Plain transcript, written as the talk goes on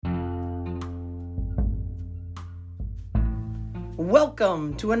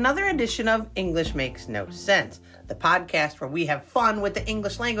Welcome to another edition of English Makes No Sense, the podcast where we have fun with the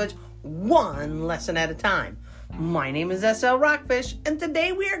English language one lesson at a time. My name is SL Rockfish, and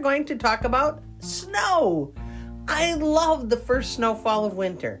today we are going to talk about snow. I love the first snowfall of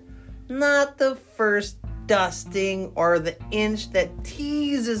winter, not the first dusting or the inch that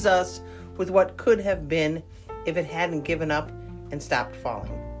teases us with what could have been if it hadn't given up and stopped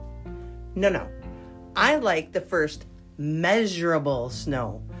falling. No. I like the first measurable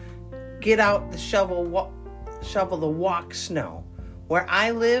snow. Get out the shovel the walk snow. Where I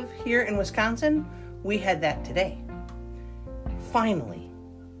live here in Wisconsin, we had that today. Finally,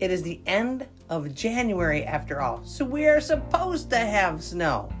 it is the end of January after all, so we are supposed to have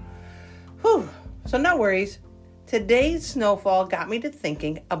snow. Whew, so no worries. Today's snowfall got me to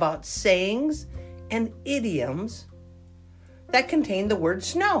thinking about sayings and idioms that contain the word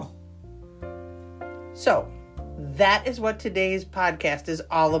snow. So, that is what today's podcast is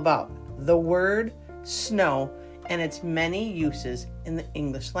all about. The word snow and its many uses in the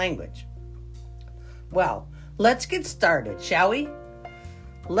English language. Well, let's get started, shall we?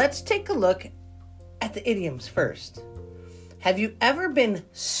 Let's take a look at the idioms first. Have you ever been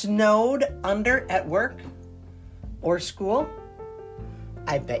snowed under at work or school?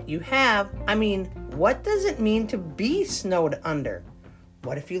 I bet you have. I mean, what does it mean to be snowed under?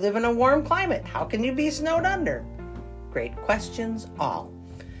 What if you live in a warm climate? How can you be snowed under? Great questions all.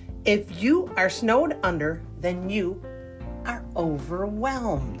 If you are snowed under, then you are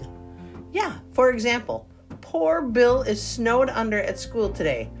overwhelmed. Yeah, for example, poor Bill is snowed under at school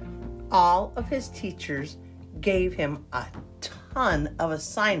today. All of his teachers gave him a ton of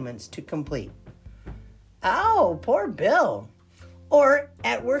assignments to complete. Oh, poor Bill. Or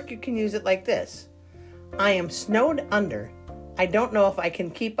at work, you can use it like this. I am snowed under. I don't know if I can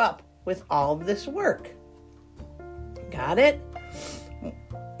keep up with all this work. Got it?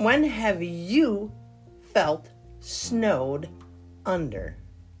 When have you felt snowed under?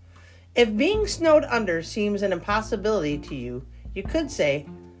 If being snowed under seems an impossibility to you, you could say,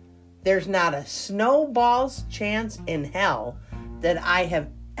 there's not a snowball's chance in hell that I have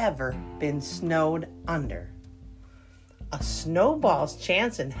ever been snowed under. A snowball's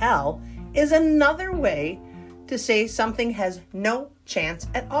chance in hell is another way to say something has no chance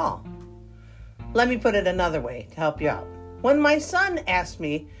at all. Let me put it another way to help you out. When my son asked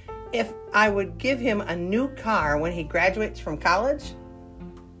me if I would give him a new car when he graduates from college,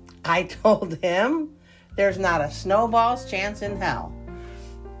 I told him there's not a snowball's chance in hell.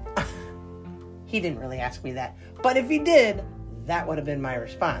 He didn't really ask me that, but if he did, that would have been my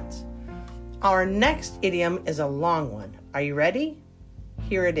response. Our next idiom is a long one. Are you ready?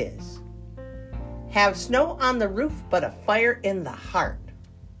 Here it is. Have snow on the roof, but a fire in the heart.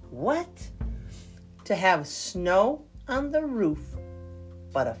 What? To have snow on the roof,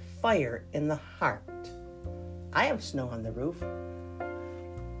 but a fire in the heart. I have snow on the roof.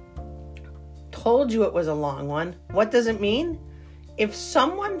 Told you it was a long one. What does it mean? If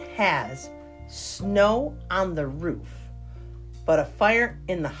someone has snow on the roof, but a fire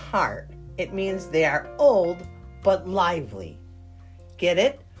in the heart, it means they are old but lively. Get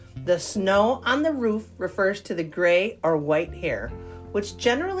it? The snow on the roof refers to the gray or white hair, which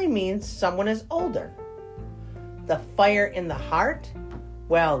generally means someone is older. The fire in the heart?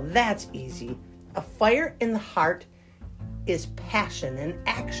 Well, that's easy. A fire in the heart is passion and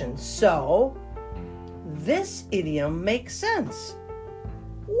action, so this idiom makes sense.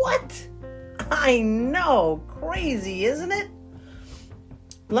 What? I know, crazy, isn't it?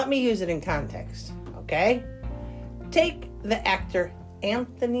 Let me use it in context, okay? Take the actor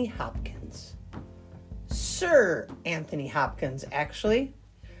Anthony Hopkins. Sir Anthony Hopkins, actually.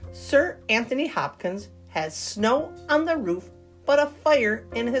 Sir Anthony Hopkins has snow on the roof, but a fire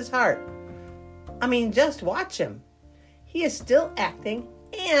in his heart. I mean, just watch him. He is still acting,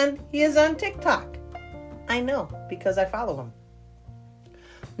 and he is on TikTok. I know, because I follow him.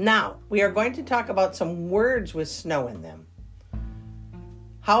 Now, we are going to talk about some words with snow in them.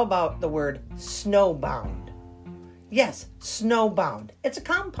 How about the word snowbound? Yes, snowbound. It's a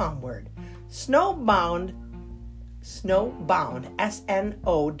compound word. Snowbound, S-N-O-W-B-O-U-N-D,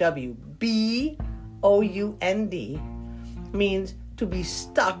 means to be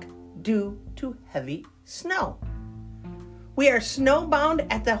stuck due to heavy snow. We are snowbound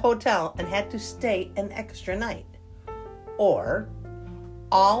at the hotel and had to stay an extra night. Or,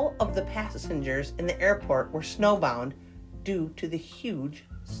 all of the passengers in the airport were snowbound due to the huge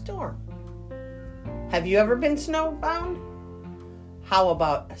storm. Have you ever been snowbound? How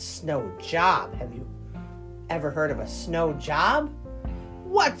about a snow job? Have you ever heard of a snow job?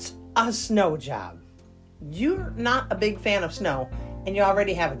 What's a snow job? You're not a big fan of snow and you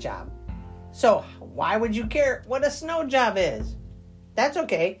already have a job. So why would you care what a snow job is? That's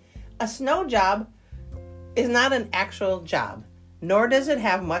okay. A snow job is not an actual job, nor does it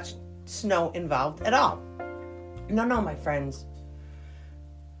have much snow involved at all. No, my friends.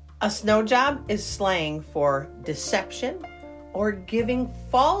 A snow job is slang for deception or giving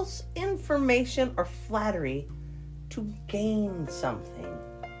false information or flattery to gain something.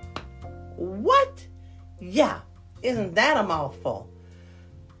 What? Yeah, isn't that a mouthful?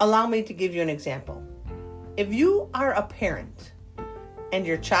 Allow me to give you an example. If you are a parent and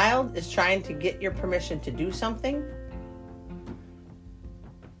your child is trying to get your permission to do something,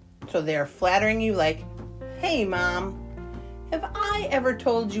 so they're flattering you like, "Hey, Mom, have I ever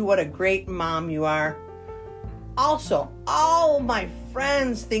told you what a great mom you are? Also, all my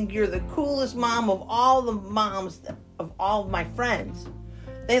friends think you're the coolest mom of all the moms of all of my friends.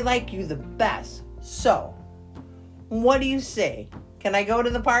 They like you the best. So, what do you say? Can I go to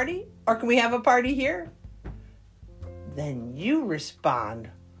the party? Or can we have a party here?" Then you respond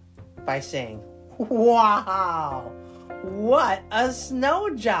by saying, "Wow, what a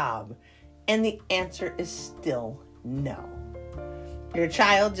snow job." And the answer is still no. Your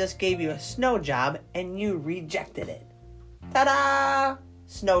child just gave you a snow job and you rejected it. Ta-da!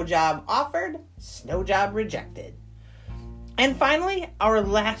 Snow job offered, snow job rejected. And finally, our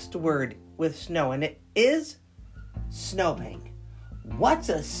last word with snow, and it is snowbank. What's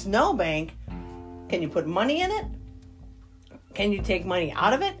a snowbank? Can you put money in it? Can you take money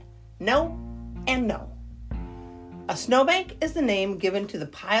out of it? No and no. A snowbank is the name given to the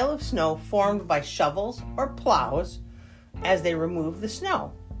pile of snow formed by shovels or plows as they remove the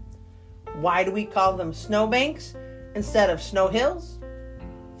snow. Why do we call them snowbanks instead of snow hills?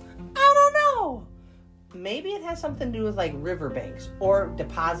 I don't know. Maybe it has something to do with like riverbanks or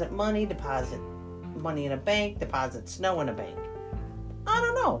deposit money in a bank, deposit snow in a bank. I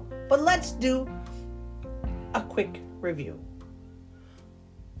don't know. But let's do a quick review.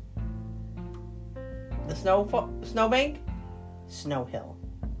 The snowbank, snow hill.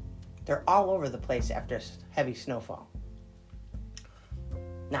 They're all over the place after heavy snowfall.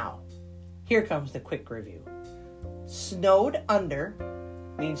 Now, here comes the quick review. Snowed under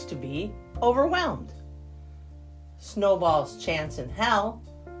means to be overwhelmed. Snowball's chance in hell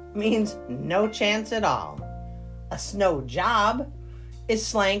means no chance at all. A snow job is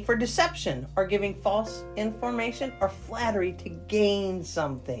slang for deception or giving false information or flattery to gain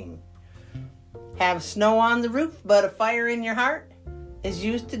something. Have snow on the roof but a fire in your heart is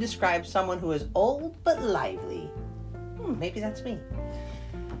used to describe someone who is old but lively. Maybe that's me.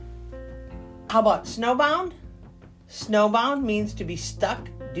 How about snowbound? Snowbound means to be stuck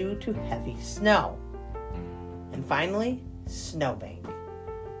due to heavy snow. And finally, snowbank.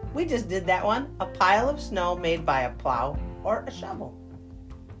 We just did that one. A pile of snow made by a plow or a shovel.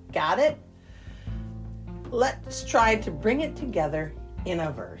 Got it? Let's try to bring it together in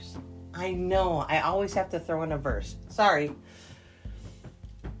a verse. I know, I always have to throw in a verse. Sorry.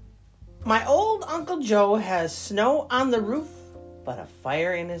 My old Uncle Joe has snow on the roof, but a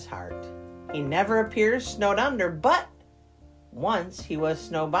fire in his heart. He never appears snowed under, but once he was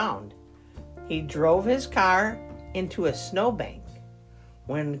snowbound. He drove his car into a snowbank.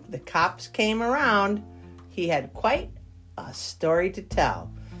 When the cops came around, he had quite a story to tell.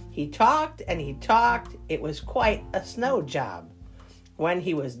 He talked and he talked. It was quite a snow job. When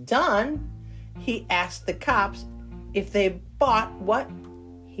he was done, he asked the cops if they bought what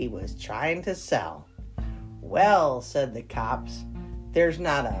he was trying to sell. "Well," said the cops, "there's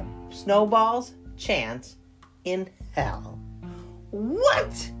not a snowball's chance in hell."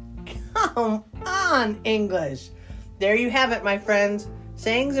 What? Come on, English. There you have it, my friends.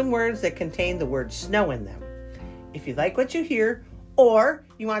 Sayings and words that contain the word snow in them. If you like what you hear, or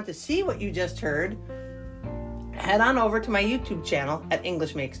you want to see what you just heard, head on over to my YouTube channel at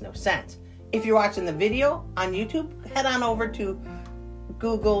English Makes No Sense. If you're watching the video on YouTube, head on over to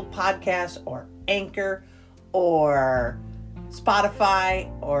Google Podcasts or Anchor or Spotify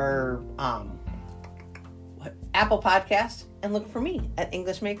or Apple Podcasts and look for me at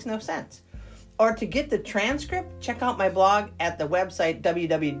English Makes No Sense. Or to get the transcript, check out my blog at the website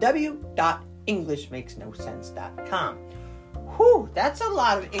www.englishmakesnosense.com. Whew, that's a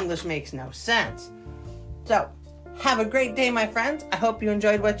lot of English Makes No Sense. So, have a great day, my friends. I hope you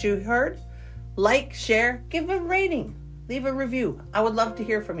enjoyed what you heard. Like, share, give a rating, leave a review. I would love to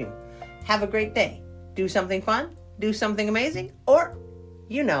hear from you. Have a great day. Do something fun, do something amazing, or,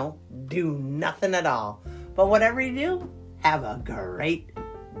 do nothing at all. But whatever you do, have a great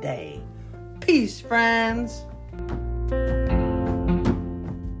day. Peace, friends.